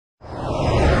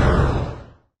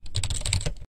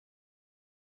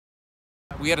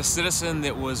We had a citizen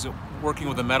that was working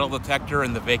with a metal detector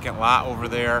in the vacant lot over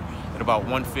there. At about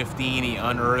 1:15, he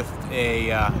unearthed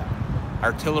a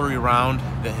artillery round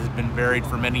that has been buried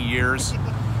for many years.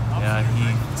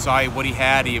 He saw what he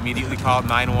had. He immediately called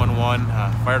 911.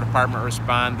 Fire department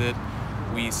responded.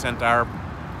 We sent our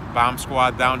bomb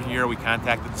squad down here. We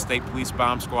contacted the state police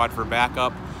bomb squad for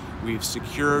backup. We've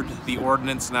secured the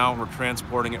ordnance now, and we're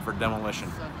transporting it for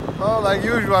demolition. Well, like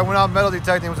usual, I went out metal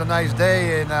detecting. It was a nice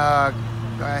day, and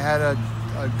I had a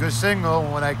good signal.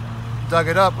 When I dug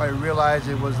it up, I realized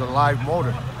it was a live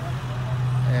motor,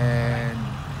 and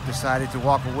decided to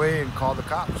walk away and call the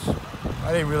cops.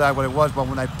 I didn't realize what it was, but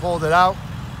when I pulled it out,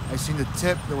 I seen the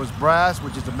tip. There was brass,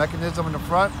 which is the mechanism in the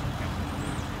front,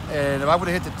 and if I would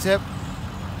have hit the tip,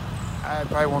 I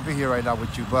probably won't be here right now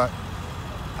with you, but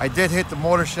I did hit the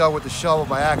mortar shell with the shovel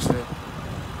by accident.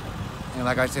 And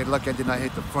like I said, lucky I did not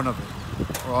hit the front of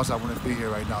it, or else I wouldn't be here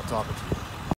right now talking to you.